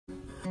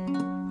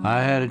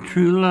I had a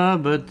true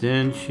love, but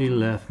then she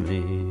left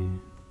me.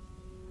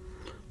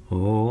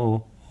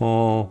 Oh,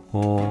 oh,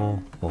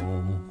 oh,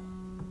 oh.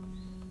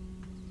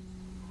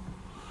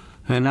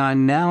 And I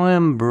now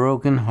am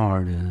broken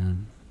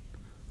hearted.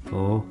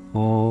 Oh,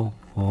 oh,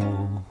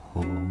 oh,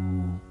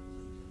 oh.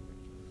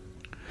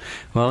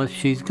 Well, if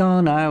she's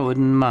gone, I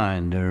wouldn't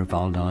mind her.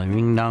 Folly dolly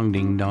ring dong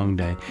ding dong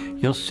day.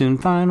 You'll soon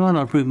find one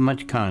I'll prove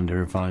much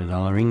kinder. Folly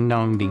dolly ring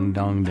dong ding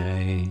dong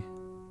day.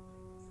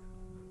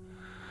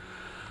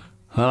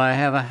 Well, I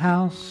have a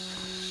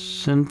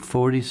house and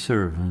 40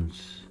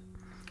 servants.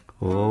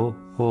 Oh,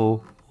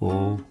 oh,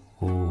 oh,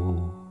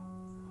 oh.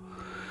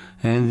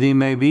 And thee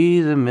may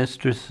be the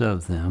mistress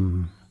of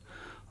them.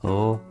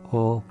 Oh,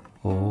 oh,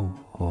 oh,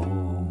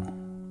 oh.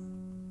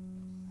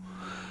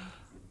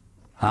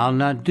 I'll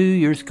not do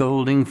your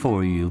scolding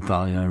for you,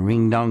 folly dolly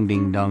ring dong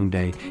ding dong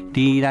day.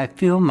 Deed, I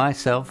feel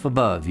myself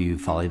above you,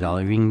 folly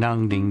dolly ring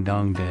dong ding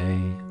dong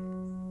day.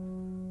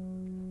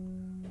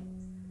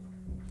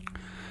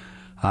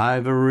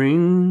 I've a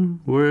ring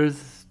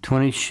worth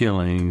 20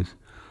 shillings.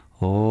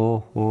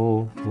 Oh,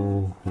 oh,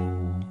 oh,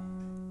 oh.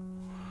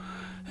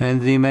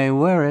 And thee may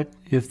wear it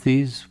if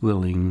thee's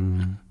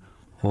willing.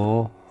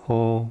 Oh,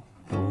 oh,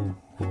 oh,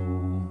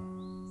 oh.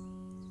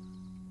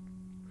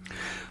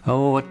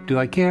 Oh, what do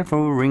I care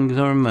for rings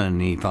or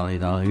money? Folly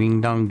dolly ring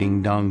dong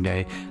ding dong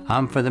day.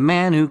 I'm for the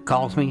man who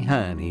calls me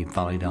honey.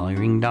 Folly dolly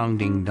ring dong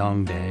ding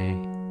dong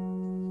day.